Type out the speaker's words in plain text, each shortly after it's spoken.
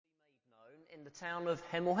town of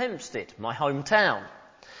Hemel Hempstead, my hometown.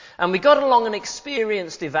 And we got along an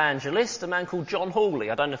experienced evangelist, a man called John Hawley.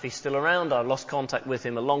 I don't know if he's still around. I lost contact with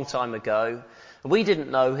him a long time ago. We didn't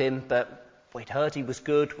know him, but we'd heard he was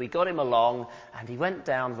good. We got him along, and he went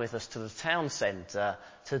down with us to the town centre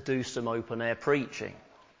to do some open-air preaching.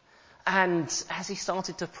 And as he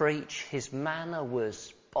started to preach, his manner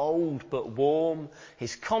was bold but warm,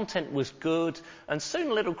 his content was good, and soon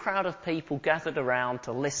a little crowd of people gathered around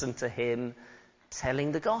to listen to him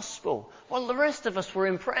telling the gospel. Well, the rest of us were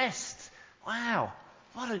impressed. Wow,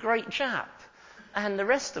 what a great chap. And the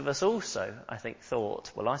rest of us also, I think,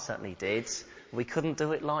 thought, well, I certainly did, we couldn't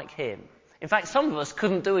do it like him. In fact, some of us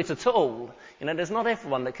couldn't do it at all. You know, there's not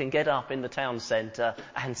everyone that can get up in the town centre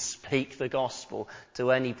and speak the gospel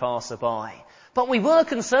to any passerby. But we were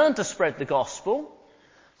concerned to spread the gospel.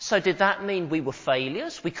 So did that mean we were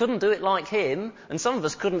failures? We couldn't do it like him, and some of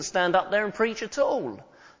us couldn't stand up there and preach at all.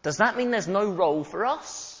 Does that mean there's no role for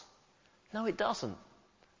us? No, it doesn't.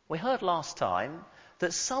 We heard last time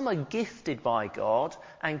that some are gifted by God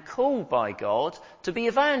and called by God to be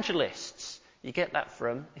evangelists. You get that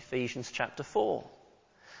from Ephesians chapter 4.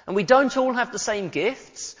 And we don't all have the same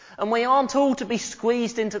gifts, and we aren't all to be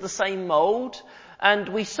squeezed into the same mould, and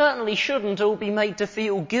we certainly shouldn't all be made to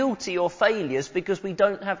feel guilty or failures because we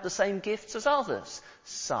don't have the same gifts as others.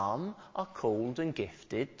 Some are called and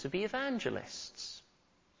gifted to be evangelists.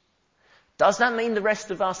 Does that mean the rest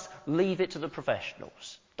of us leave it to the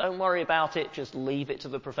professionals? Don't worry about it, just leave it to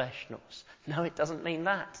the professionals. No, it doesn't mean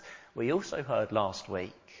that. We also heard last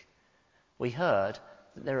week, we heard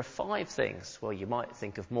that there are 5 things, well, you might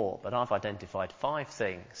think of more, but I've identified 5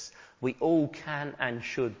 things we all can and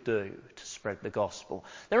should do to spread the gospel.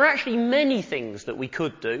 There are actually many things that we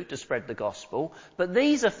could do to spread the gospel, but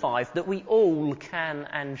these are 5 that we all can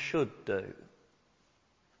and should do.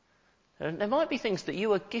 And there might be things that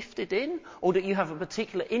you are gifted in, or that you have a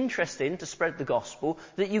particular interest in to spread the gospel,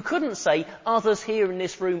 that you couldn't say others here in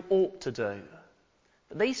this room ought to do.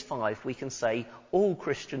 But these 5 we can say all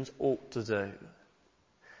Christians ought to do.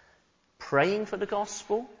 Praying for the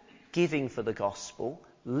gospel, giving for the gospel,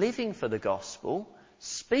 living for the gospel,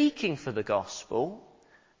 speaking for the gospel,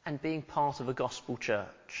 and being part of a gospel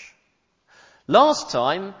church. Last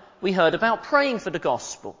time we heard about praying for the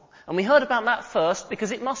gospel, and we heard about that first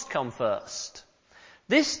because it must come first.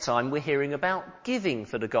 This time we're hearing about giving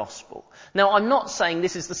for the gospel. Now, I'm not saying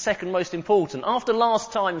this is the second most important. After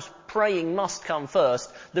last time's praying must come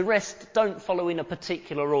first, the rest don't follow in a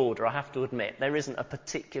particular order, I have to admit. There isn't a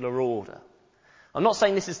particular order. I'm not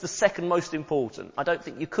saying this is the second most important. I don't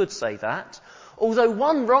think you could say that. Although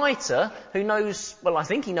one writer who knows, well, I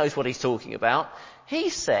think he knows what he's talking about, he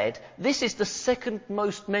said this is the second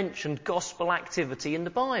most mentioned gospel activity in the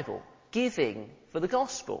Bible, giving for the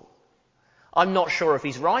gospel. I'm not sure if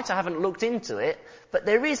he's right, I haven't looked into it, but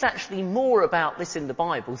there is actually more about this in the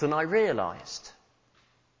Bible than I realised.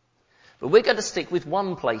 But we're going to stick with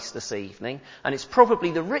one place this evening, and it's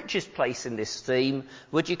probably the richest place in this theme.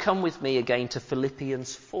 Would you come with me again to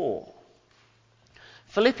Philippians 4?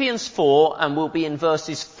 Philippians 4, and we'll be in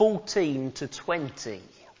verses 14 to 20.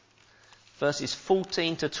 Verses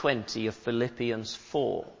 14 to 20 of Philippians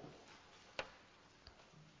 4.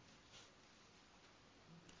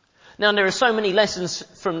 Now, there are so many lessons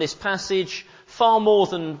from this passage, far more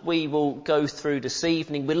than we will go through this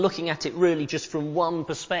evening. We're looking at it really just from one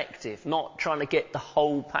perspective, not trying to get the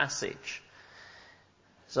whole passage.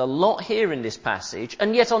 There's a lot here in this passage,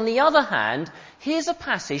 and yet on the other hand, here's a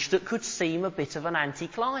passage that could seem a bit of an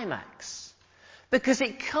anticlimax, because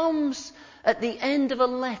it comes at the end of a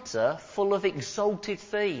letter full of exalted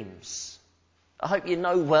themes. I hope you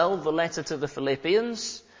know well the letter to the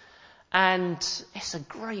Philippians. And it's a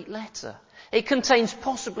great letter. It contains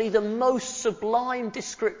possibly the most sublime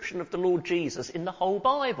description of the Lord Jesus in the whole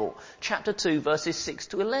Bible. Chapter 2, verses 6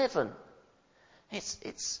 to 11.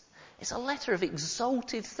 It's a letter of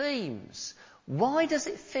exalted themes. Why does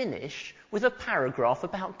it finish with a paragraph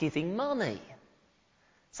about giving money?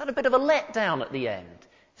 Is that a bit of a letdown at the end?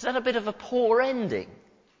 Is that a bit of a poor ending?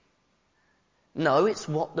 No, it's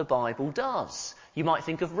what the Bible does. You might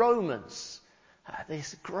think of Romans.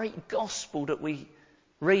 This great gospel that we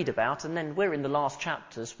read about, and then we're in the last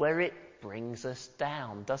chapters where it brings us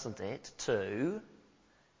down, doesn't it, to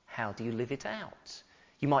how do you live it out?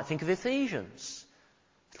 You might think of Ephesians,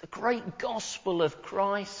 the great gospel of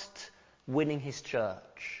Christ winning his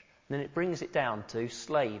church. And then it brings it down to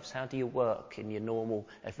slaves, how do you work in your normal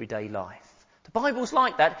everyday life? The Bible's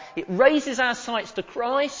like that. It raises our sights to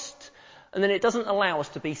Christ, and then it doesn't allow us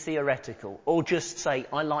to be theoretical or just say,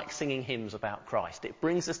 I like singing hymns about Christ. It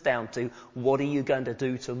brings us down to, what are you going to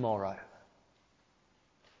do tomorrow?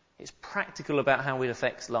 It's practical about how it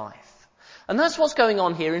affects life. And that's what's going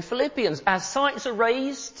on here in Philippians. As sights are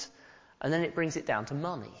raised, and then it brings it down to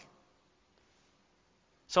money.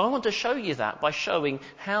 So I want to show you that by showing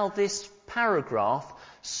how this paragraph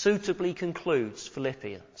suitably concludes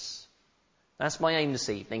Philippians. That's my aim this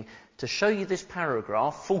evening, to show you this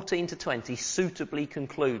paragraph, 14 to 20, suitably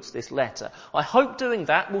concludes this letter. I hope doing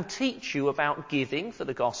that will teach you about giving for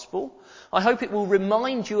the gospel. I hope it will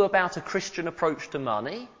remind you about a Christian approach to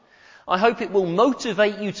money. I hope it will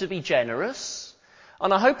motivate you to be generous.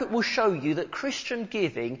 And I hope it will show you that Christian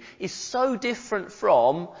giving is so different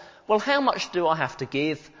from, well, how much do I have to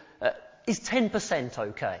give? Is 10%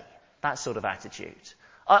 okay? That sort of attitude.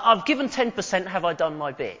 I've given 10%, have I done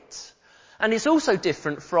my bit? And it's also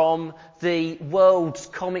different from the world's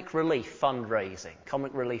comic relief fundraising.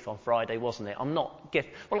 Comic relief on Friday, wasn't it?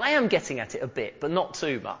 I am getting at it a bit, but not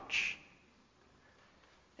too much.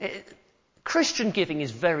 Christian giving is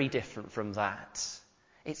very different from that.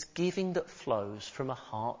 It's giving that flows from a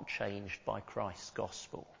heart changed by Christ's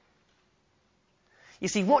gospel. You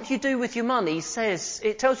see, what you do with your money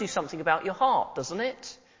it tells you something about your heart, doesn't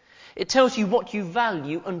it? It tells you what you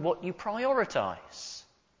value and what you prioritise.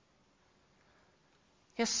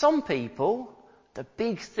 Yes, some people, the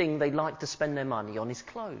big thing they like to spend their money on is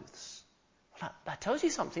clothes. Well, that tells you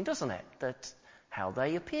something, doesn't it? That how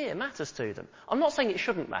they appear matters to them. I'm not saying it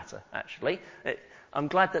shouldn't matter, actually. I'm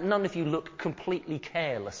glad that none of you look completely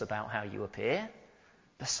careless about how you appear.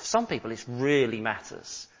 But for some people, it really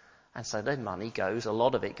matters. And so their money a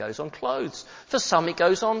lot of it goes on clothes. For some, it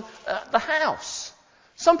goes on the house.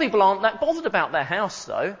 Some people aren't that bothered about their house,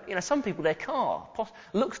 though. Some people, their car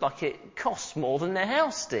looks like it costs more than their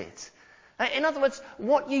house did. In other words,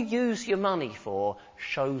 what you use your money for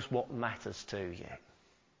shows what matters to you.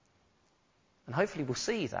 And hopefully we'll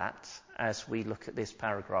see that as we look at this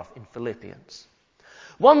paragraph in Philippians.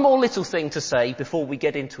 One more little thing to say before we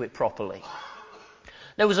get into it properly.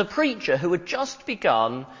 There was a preacher who had just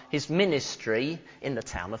begun his ministry in the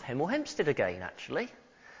town of Hemel Hempstead again, actually.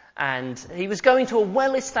 And he was going to a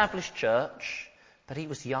well-established church, but he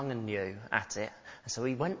was young and new at it. And so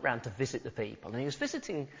he went round to visit the people. And he was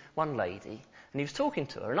visiting one lady, and he was talking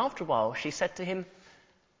to her. And after a while, she said to him,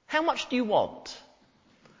 "How much do you want?"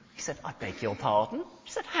 He said, "I beg your pardon?"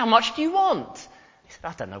 She said, "How much do you want?" He said,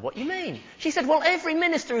 "I don't know what you mean." She said, "Well, every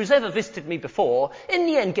minister who's ever visited me before, in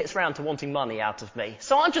the end gets round to wanting money out of me.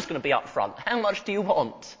 So I'm just going to be up front. How much do you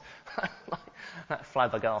want?" That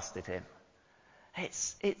flabbergasted him.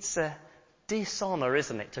 It's a dishonour,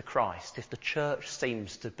 isn't it, to Christ if the church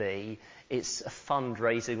seems to be it's a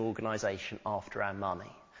fundraising organisation after our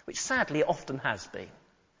money, which sadly it often has been.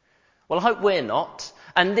 Well, I hope we're not.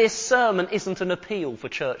 And this sermon isn't an appeal for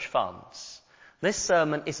church funds. This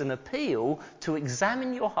sermon is an appeal to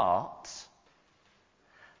examine your heart,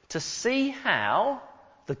 to see how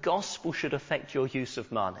the gospel should affect your use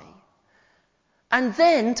of money, and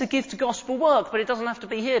then to give to gospel work. But it doesn't have to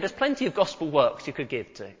be here. There's plenty of gospel works you could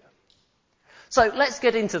give to. So let's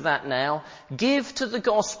get into that now. Give to the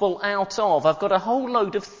gospel out of. I've got a whole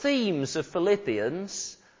load of themes of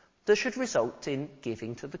Philippians that should result in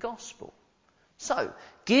giving to the gospel. So,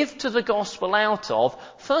 give to the gospel out of,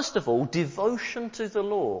 first of all, devotion to the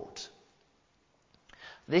Lord.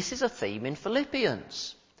 This is a theme in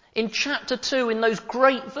Philippians. In chapter 2, in those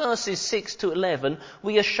great verses 6 to 11,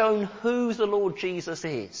 we are shown who the Lord Jesus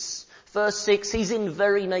is. Verse 6, he's in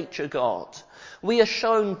very nature God. We are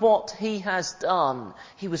shown what he has done.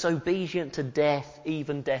 He was obedient to death,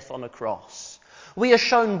 even death on a cross. We are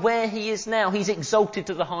shown where he is now. He's exalted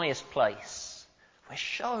to the highest place. We're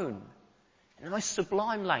shown, in the most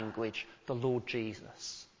sublime language, the Lord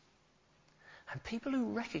Jesus. And people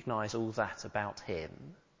who recognise all that about him,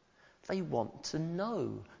 they want to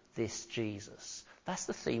know this Jesus. That's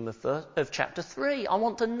the theme of chapter 3. I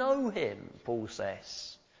want to know him, Paul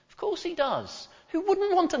says. Of course he does. Who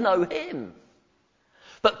wouldn't want to know him?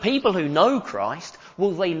 But people who know Christ,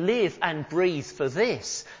 will they live and breathe for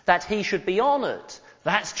this, that he should be honoured?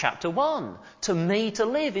 That's chapter 1. To me to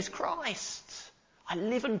live is Christ. I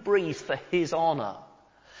live and breathe for his honour.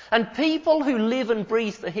 And people who live and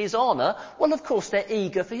breathe for his honour, well, of course, they're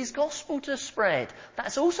eager for his gospel to spread.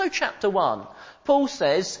 That's also chapter 1. Paul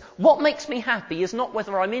says, what makes me happy is not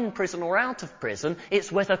whether I'm in prison or out of prison,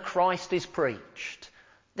 it's whether Christ is preached.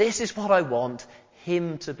 This is what I want,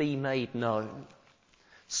 him to be made known.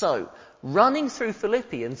 So, running through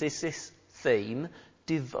Philippians is this theme,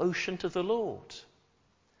 devotion to the Lord.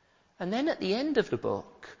 And then at the end of the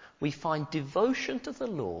book, we find devotion to the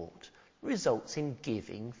Lord results in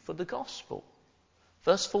giving for the gospel.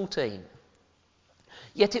 Verse 14.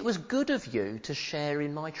 Yet it was good of you to share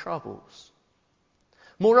in my troubles.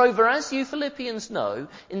 Moreover, as you Philippians know,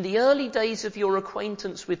 in the early days of your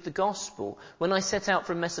acquaintance with the gospel, when I set out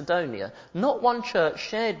from Macedonia, not one church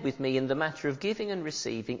shared with me in the matter of giving and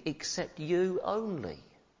receiving except you only.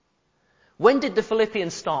 When did the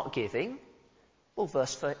Philippians start giving? Well,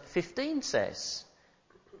 verse 15 says.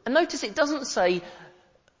 And notice it doesn't say,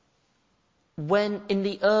 when in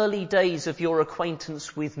the early days of your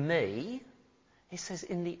acquaintance with me. It says,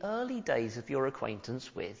 in the early days of your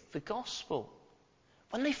acquaintance with the gospel.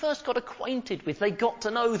 When they first got acquainted with, they got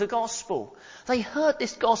to know the gospel. They heard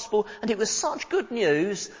this gospel and it was such good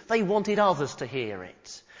news, they wanted others to hear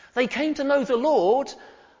it. They came to know the Lord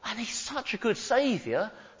and he's such a good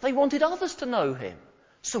saviour, they wanted others to know him.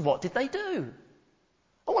 So what did they do?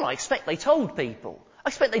 Oh, well, I expect they told people. I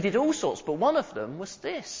expect they did all sorts, but one of them was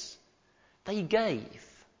this. They gave.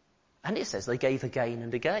 And it says they gave again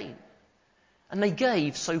and again. And they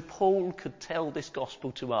gave so Paul could tell this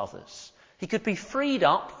gospel to others. He could be freed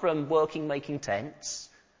up from working making tents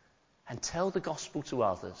and tell the gospel to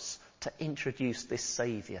others, to introduce this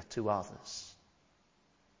Saviour to others.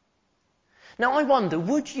 Now I wonder,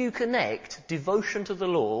 would you connect devotion to the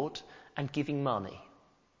Lord and giving money?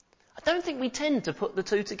 I don't think we tend to put the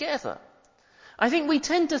two together. I think we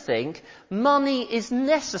tend to think money is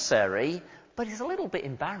necessary, but it's a little bit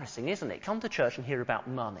embarrassing, isn't it? Come to church and hear about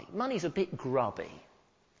money. Money's a bit grubby.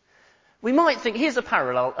 We might think, here's a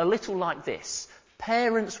parallel, a little like this.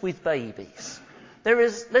 Parents with babies.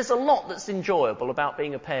 There's a lot that's enjoyable about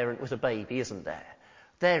being a parent with a baby, isn't there?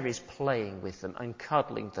 There is playing with them and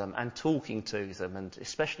cuddling them and talking to them, and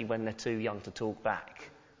especially when they're too young to talk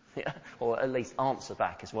back. Yeah, or at least answer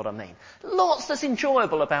back is what I mean. Lots that's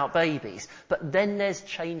enjoyable about babies, but then there's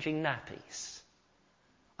changing nappies.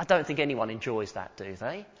 I don't think anyone enjoys that, do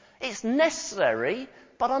they? It's necessary,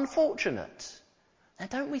 but unfortunate. Now,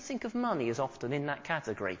 don't we think of money as often in that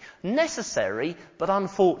category? Necessary, but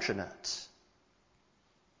unfortunate.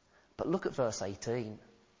 But look at verse 18.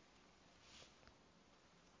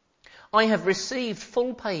 I have received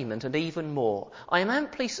full payment and even more. I am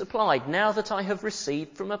amply supplied now that I have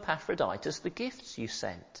received from Epaphroditus the gifts you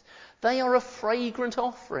sent. They are a fragrant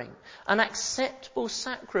offering, an acceptable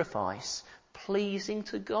sacrifice, pleasing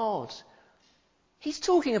to God. He's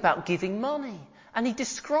talking about giving money. And he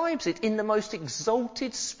describes it in the most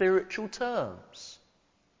exalted spiritual terms.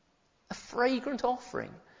 A fragrant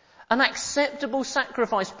offering. An acceptable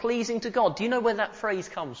sacrifice pleasing to God. Do you know where that phrase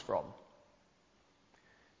comes from?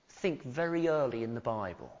 Think very early in the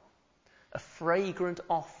Bible. A fragrant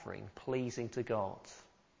offering pleasing to God.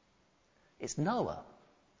 It's Noah,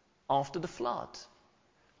 after the flood,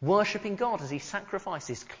 worshipping God as he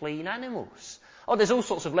sacrifices clean animals. Oh, there's all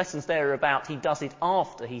sorts of lessons there about he does it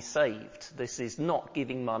after he's saved. This is not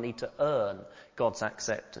giving money to earn God's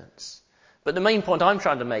acceptance. But the main point I'm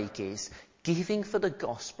trying to make is giving for the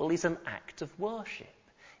gospel is an act of worship.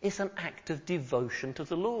 It's an act of devotion to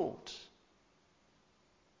the Lord.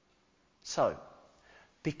 So,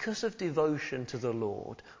 because of devotion to the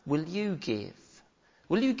Lord, will you give?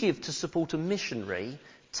 Will you give to support a missionary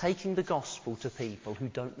taking the gospel to people who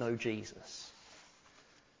don't know Jesus?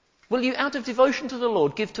 Will you, out of devotion to the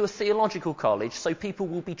Lord, give to a theological college so people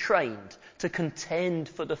will be trained to contend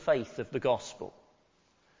for the faith of the gospel?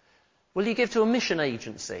 Will you give to a mission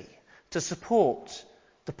agency to support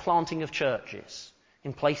the planting of churches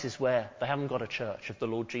in places where they haven't got a church of the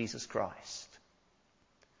Lord Jesus Christ?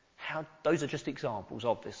 Those are just examples,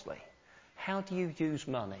 obviously. How do you use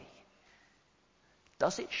money?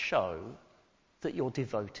 Does it show that you're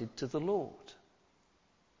devoted to the Lord?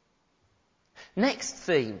 Next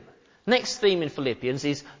theme in Philippians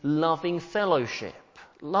is loving fellowship.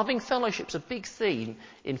 Loving fellowship's a big theme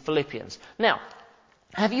in Philippians. Now,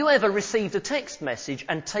 have you ever received a text message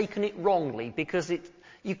and taken it wrongly because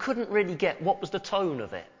you couldn't really get what was the tone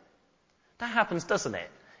of it? That happens, doesn't it?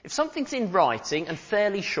 If something's in writing and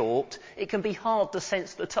fairly short, it can be hard to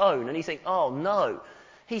sense the tone, and you think, oh no,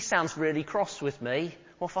 he sounds really cross with me.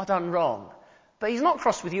 What have I done wrong? But he's not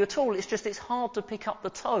cross with you at all. It's hard to pick up the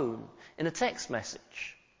tone in a text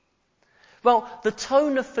message. Well, the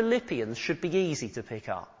tone of Philippians should be easy to pick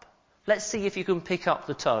up. Let's see if you can pick up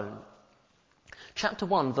the tone. Chapter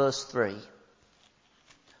 1, verse 3.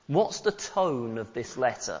 What's the tone of this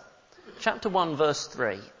letter? Chapter 1, verse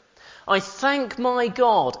 3. I thank my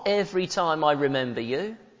God every time I remember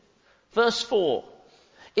you. Verse 4.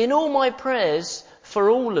 In all my prayers for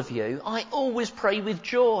all of you, I always pray with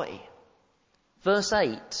joy. Verse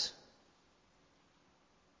 8.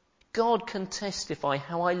 God can testify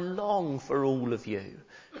how I long for all of you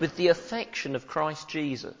with the affection of Christ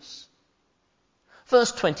Jesus.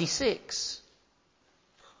 Verse 26.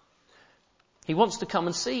 He wants to come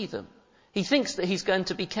and see them. He thinks that he's going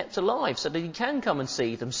to be kept alive so that he can come and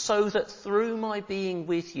see them, so that through my being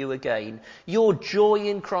with you again, your joy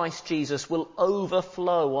in Christ Jesus will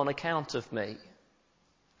overflow on account of me.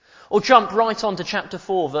 Or jump right on to chapter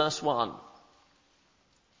 4, verse 1.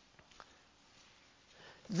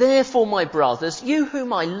 Therefore, my brothers, you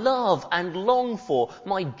whom I love and long for,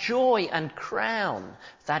 my joy and crown,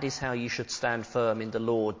 that is how you should stand firm in the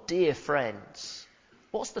Lord, dear friends.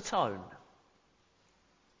 What's the tone?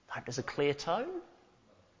 There's a clear tone.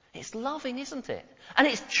 It's loving, isn't it? And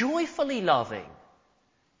it's joyfully loving.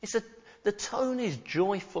 The tone is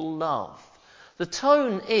joyful love. The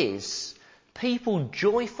tone is people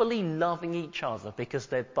joyfully loving each other because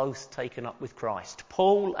they're both taken up with Christ.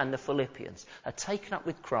 Paul and the Philippians are taken up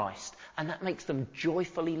with Christ, and that makes them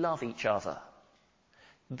joyfully love each other.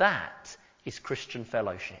 That is Christian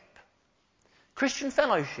fellowship. Christian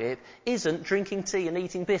fellowship isn't drinking tea and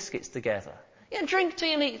eating biscuits together. Yeah, drink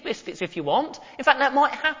tea and eat biscuits if you want. In fact, that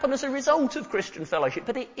might happen as a result of Christian fellowship,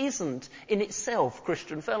 but it isn't in itself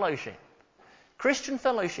Christian fellowship. Christian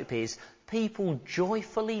fellowship is people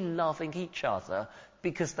joyfully loving each other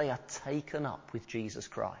because they are taken up with Jesus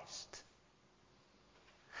Christ.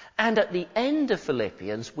 And at the end of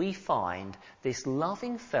Philippians, we find this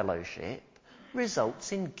loving fellowship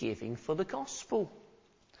results in giving for the gospel.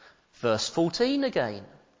 Verse 14 again.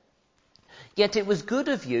 Yet it was good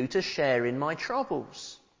of you to share in my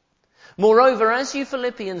troubles. Moreover, as you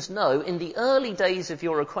Philippians know, in the early days of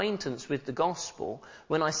your acquaintance with the gospel,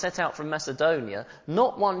 when I set out from Macedonia,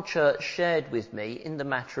 not one church shared with me in the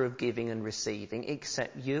matter of giving and receiving,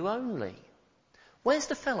 except you only. Where's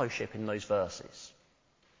the fellowship in those verses?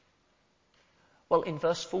 Well, in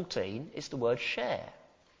verse 14, it's the word share.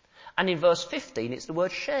 And in verse 15, it's the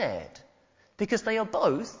word shared. Because they are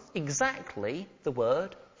both exactly the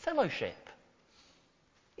word fellowship.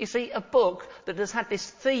 You see, a book that has had this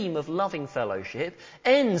theme of loving fellowship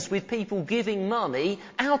ends with people giving money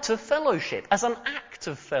out of fellowship, as an act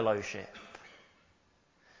of fellowship.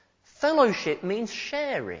 Fellowship means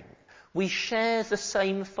sharing. We share the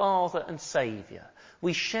same Father and Saviour.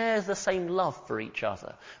 We share the same love for each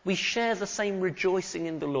other. We share the same rejoicing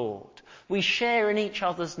in the Lord. We share in each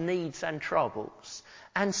other's needs and troubles.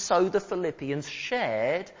 And so the Philippians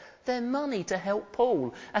shared their money to help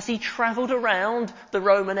Paul as he travelled around the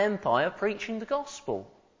Roman Empire preaching the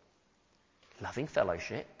gospel. Loving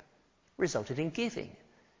fellowship resulted in giving,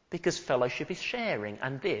 because fellowship is sharing,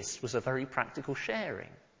 and this was a very practical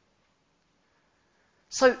sharing.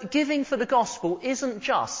 So giving for the gospel isn't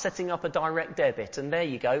just setting up a direct debit and there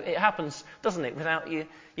you go. It happens, doesn't it, without you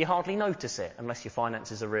hardly notice it, unless your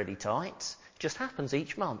finances are really tight. It just happens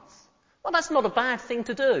each month. Well, that's not a bad thing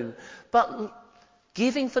to do, but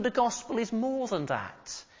giving for the gospel is more than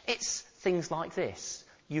that. It's things like this.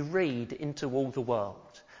 You read into all the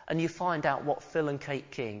world and you find out what Phil and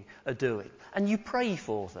Kate King are doing and you pray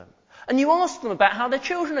for them and you ask them about how their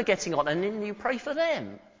children are getting on and then you pray for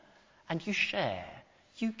them and you share,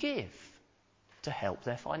 you give to help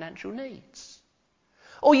their financial needs.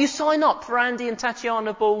 Or you sign up for Andy and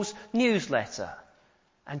Tatiana Ball's newsletter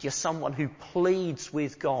and you're someone who pleads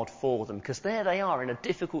with God for them because there they are in a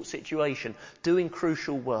difficult situation doing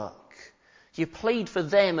crucial work. You plead for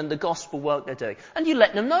them and the gospel work they're doing. And you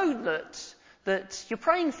let them know that you're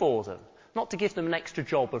praying for them. Not to give them an extra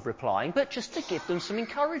job of replying, but just to give them some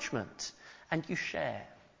encouragement. And you share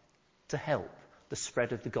to help the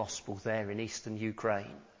spread of the gospel there in eastern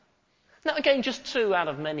Ukraine. Now again, just two out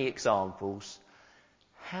of many examples.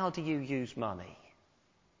 How do you use money?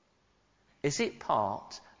 Is it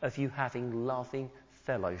part of you having loving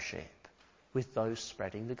fellowship with those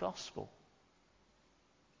spreading the gospel?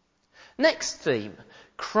 Next theme,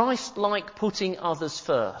 Christ-like putting others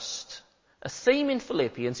first. A theme in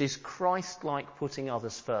Philippians is Christ-like putting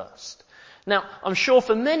others first. Now, I'm sure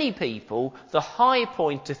for many people, the high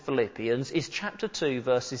point of Philippians is chapter 2,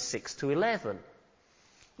 verses 6 to 11.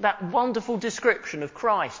 That wonderful description of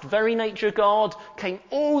Christ, very nature God, came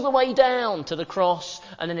all the way down to the cross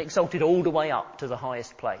and then exalted all the way up to the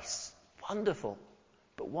highest place. Wonderful.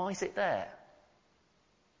 But why is it there?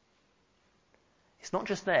 It's not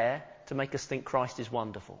just there to make us think Christ is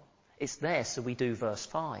wonderful. It's there so we do verse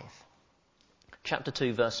 5. Chapter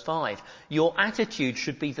 2, verse 5. Your attitude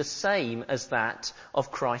should be the same as that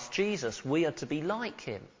of Christ Jesus. We are to be like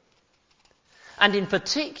him. And in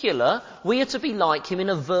particular, we are to be like him in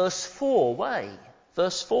a verse 4 way.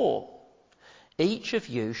 Verse 4. Each of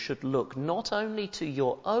you should look not only to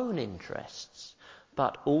your own interests,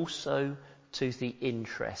 but also to the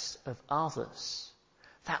interests of others.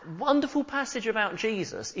 That wonderful passage about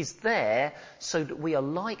Jesus is there so that we are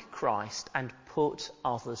like Christ and put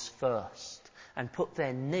others first and put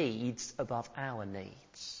their needs above our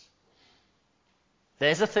needs.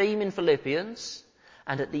 There's a theme in Philippians,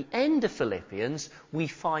 and at the end of Philippians, we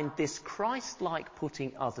find this Christ-like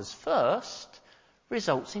putting others first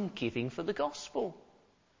results in giving for the gospel.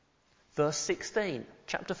 Verse 16,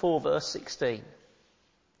 chapter 4, verse 16.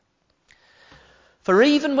 For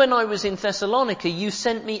even when I was in Thessalonica, you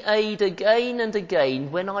sent me aid again and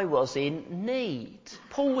again when I was in need.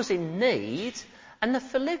 Paul was in need, and the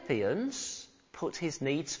Philippians put his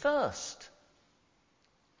needs first.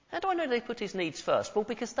 How do I know they put his needs first? Well,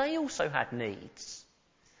 because they also had needs.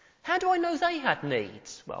 How do I know they had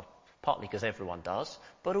needs? Well, partly because everyone does,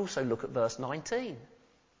 but also look at verse 19.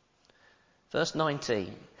 Verse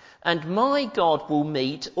 19. And my God will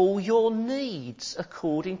meet all your needs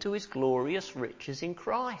according to his glorious riches in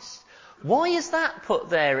Christ. Why is that put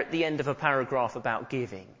there at the end of a paragraph about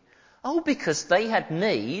giving? Oh, because they had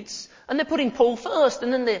needs, and they're putting Paul first,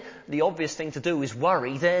 and then the obvious thing to do is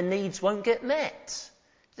worry their needs won't get met.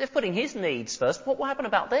 If they're putting his needs first, what will happen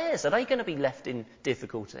about theirs? Are they going to be left in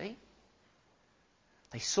difficulty?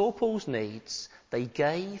 They saw Paul's needs, they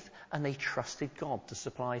gave, and they trusted God to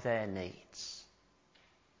supply their needs.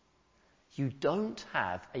 You don't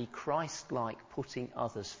have a Christ-like putting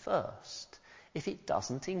others first if it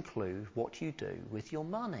doesn't include what you do with your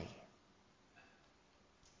money.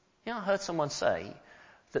 I heard someone say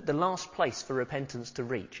that the last place for repentance to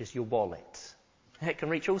reach is your wallet. It can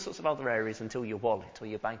reach all sorts of other areas until your wallet or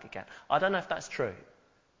your bank account. I don't know if that's true.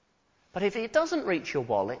 But if it doesn't reach your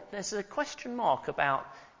wallet, there's a question mark about,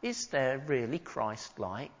 is there really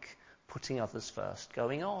Christ-like putting others first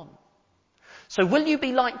going on? So will you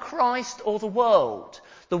be like Christ or the world?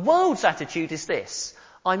 The world's attitude is this: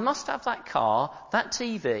 I must have that car, that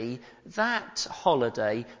TV, that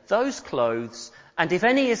holiday, those clothes, and if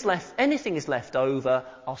anything is left over,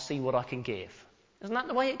 I'll see what I can give. Isn't that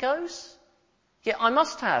the way it goes? Yeah, I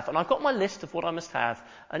must have, and I've got my list of what I must have,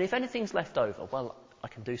 and if anything's left over, well, I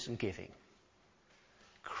can do some giving.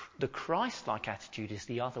 The Christ-like attitude is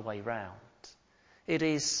the other way round. It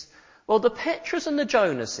is, well, the Petras and the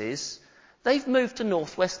Jonases, they've moved to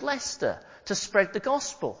northwest Leicester to spread the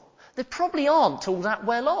gospel. They probably aren't all that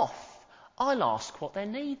well off. I'll ask what their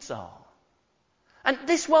needs are. And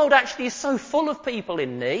this world actually is so full of people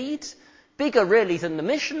in need. Bigger really than the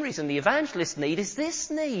missionaries and the evangelists need is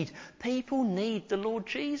this need. People need the Lord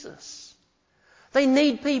Jesus. They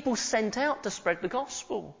need people sent out to spread the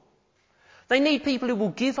gospel. They need people who will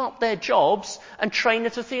give up their jobs and train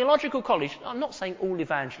at a theological college. I'm not saying all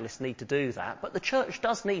evangelists need to do that, but the church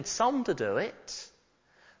does need some to do it.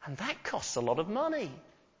 And that costs a lot of money.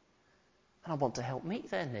 And I want to help meet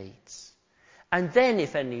their needs. And then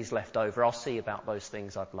if any is left over, I'll see about those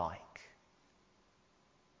things I'd like.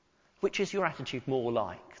 Which is your attitude more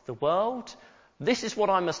like? The world? This is what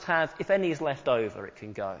I must have. If any is left over, it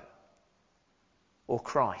can go. Or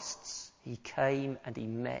Christ's? He came and he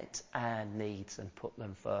met our needs and put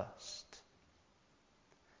them first.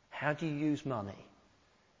 How do you use money?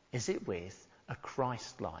 Is it with a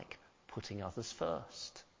Christ-like putting others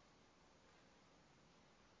first?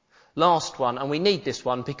 Last one, and we need this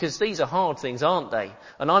one because these are hard things, aren't they?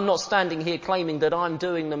 And I'm not standing here claiming that I'm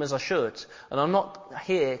doing them as I should. And I'm not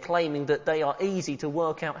here claiming that they are easy to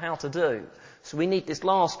work out how to do. So we need this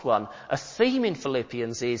last one. A theme in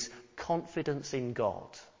Philippians is confidence in God.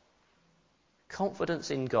 Confidence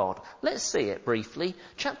in God. Let's see it briefly.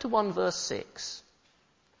 Chapter 1, verse 6.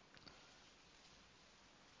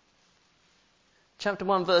 Chapter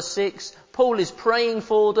 1, verse 6, Paul is praying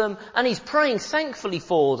for them, and he's praying thankfully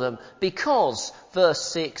for them because,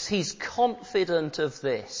 verse 6, he's confident of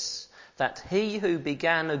this, that he who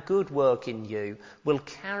began a good work in you will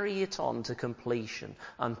carry it on to completion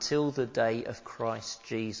until the day of Christ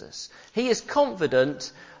Jesus. He is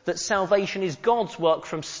confident that salvation is God's work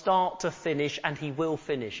from start to finish, and he will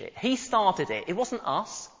finish it. He started it. It wasn't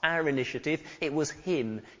us, our initiative. It was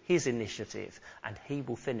him, his initiative, and he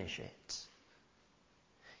will finish it.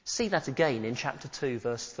 See that again in chapter 2,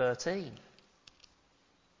 verse 13.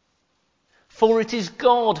 For it is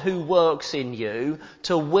God who works in you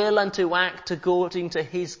to will and to act according to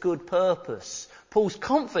his good purpose. Paul's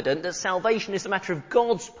confident that salvation is a matter of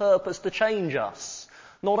God's purpose to change us,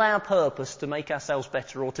 not our purpose to make ourselves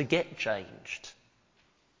better or to get changed.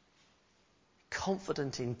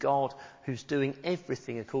 Confident in God who's doing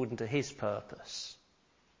everything according to his purpose.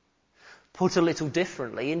 Put a little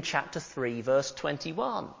differently in chapter 3, verse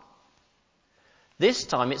 21. This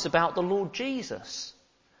time it's about the Lord Jesus,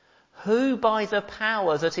 who by the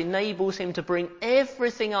power that enables him to bring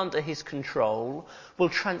everything under his control will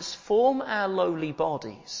transform our lowly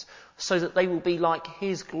bodies so that they will be like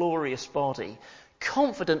his glorious body,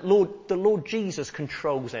 confident the Lord Jesus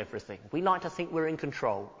controls everything. We like to think we're in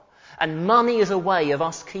control. And money is a way of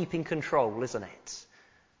us keeping control, isn't it?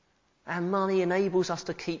 And money enables us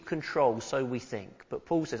to keep control, so we think. But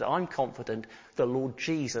Paul says, I'm confident the Lord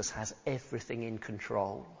Jesus has everything in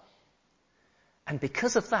control. And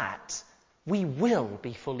because of that, we will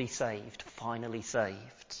be fully saved, finally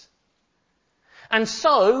saved. And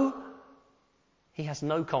so, he has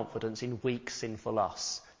no confidence in weak, sinful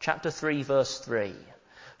us. Chapter 3, verse 3.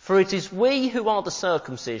 For it is we who are the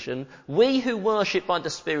circumcision, we who worship by the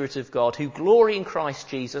Spirit of God, who glory in Christ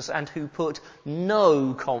Jesus, and who put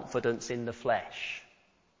no confidence in the flesh.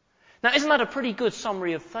 Now, isn't that a pretty good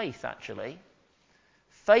summary of faith, actually?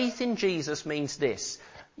 Faith in Jesus means this.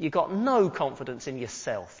 You've got no confidence in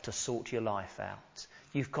yourself to sort your life out.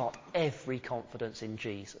 You've got every confidence in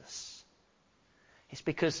Jesus. It's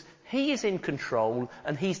because he is in control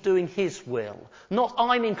and he's doing his will, not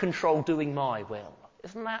I'm in control doing my will.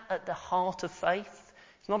 Isn't that at the heart of faith?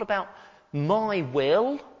 It's not about my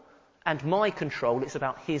will and my control, it's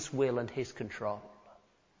about his will and his control.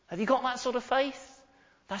 Have you got that sort of faith?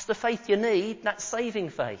 That's the faith you need, that's saving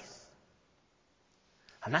faith.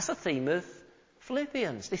 And that's the theme of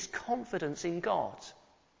Philippians, this confidence in God.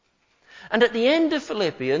 And at the end of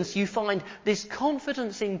Philippians, you find this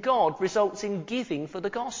confidence in God results in giving for the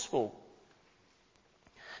gospel.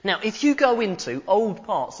 Now, if you go into old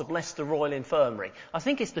parts of Leicester Royal Infirmary, I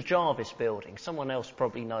think it's the Jarvis building. Someone else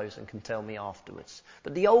probably knows and can tell me afterwards.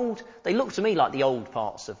 But they look to me like the old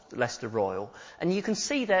parts of Leicester Royal, and you can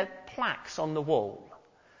see their plaques on the wall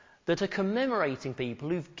that are commemorating people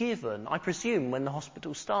who've given, I presume when the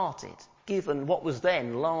hospital started, given what was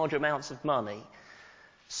then large amounts of money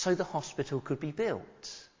so the hospital could be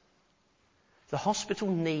built. The hospital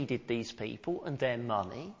needed these people and their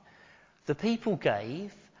money. The people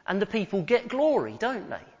gave, and the people get glory, don't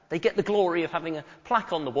they? They get the glory of having a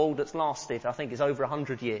plaque on the wall that's lasted, I think it's over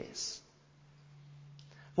 100 years.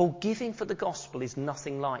 Well, giving for the gospel is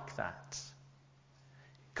nothing like that.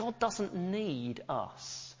 God doesn't need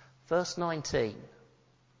us. Verse 19.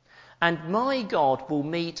 And my God will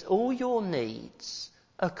meet all your needs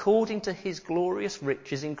according to his glorious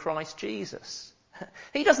riches in Christ Jesus.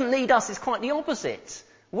 He doesn't need us, it's quite the opposite.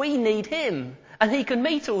 We need him, and he can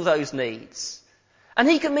meet all those needs. And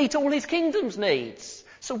he can meet all his kingdom's needs.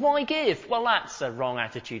 So why give? Well, that's a wrong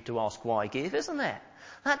attitude to ask why give, isn't it?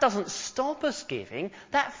 That doesn't stop us giving,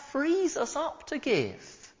 that frees us up to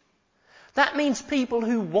give. That means people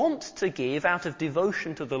who want to give out of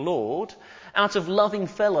devotion to the Lord, out of loving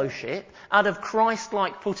fellowship, out of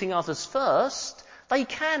Christ-like putting others first, they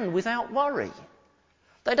can without worry.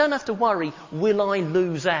 They don't have to worry, will I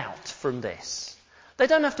lose out from this? They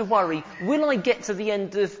don't have to worry, will I get to the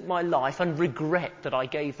end of my life and regret that I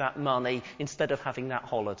gave that money instead of having that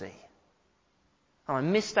holiday? And I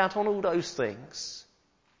missed out on all those things.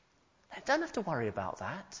 They don't have to worry about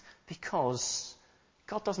that because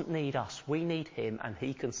God doesn't need us. We need him and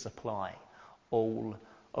he can supply all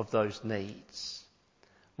of those needs.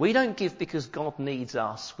 We don't give because God needs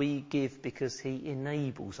us. We give because he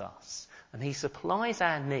enables us and he supplies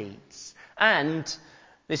our needs. And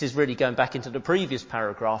this is really going back into the previous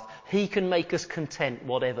paragraph. He can make us content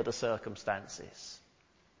whatever the circumstances.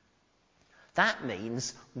 That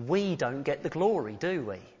means we don't get the glory, do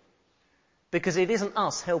we? Because it isn't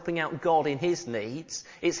us helping out God in his needs.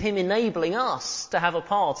 It's him enabling us to have a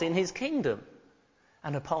part in his kingdom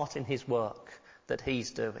and a part in his work that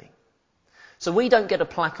he's doing. So we don't get a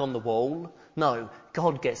plaque on the wall. No,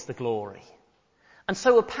 God gets the glory. And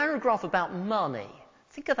so a paragraph about money,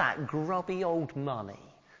 think of that grubby old money.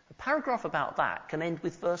 A paragraph about that can end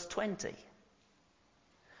with verse 20.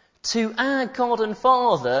 To our God and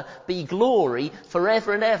Father be glory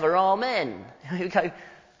forever and ever. Amen. Here we go.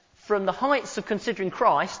 From the heights of considering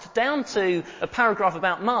Christ down to a paragraph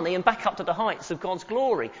about money and back up to the heights of God's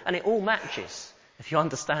glory. And it all matches if you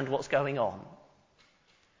understand what's going on.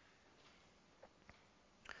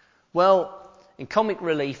 Well, in Comic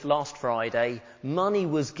Relief last Friday, money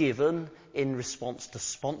was given in response to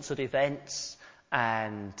sponsored events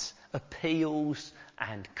and appeals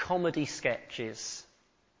and comedy sketches.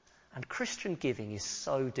 And Christian giving is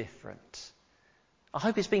so different. I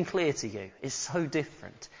hope it's been clear to you. It's so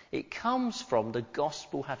different. It comes from the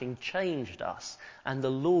gospel having changed us and the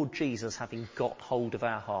Lord Jesus having got hold of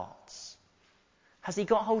our hearts. Has he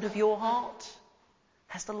got hold of your heart?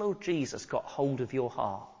 Has the Lord Jesus got hold of your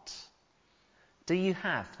heart? Do you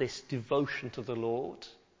have this devotion to the Lord,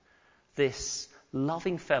 this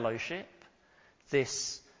loving fellowship,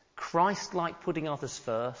 this Christ-like putting others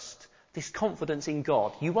first, this confidence in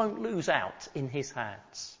God? You won't lose out in his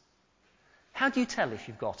hands. How do you tell if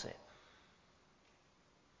you've got it?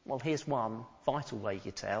 Well, here's one vital way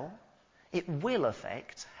you tell. It will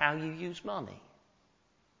affect how you use money.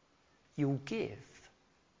 You'll give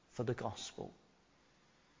for the gospel.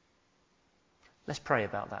 Let's pray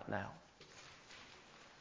about that now.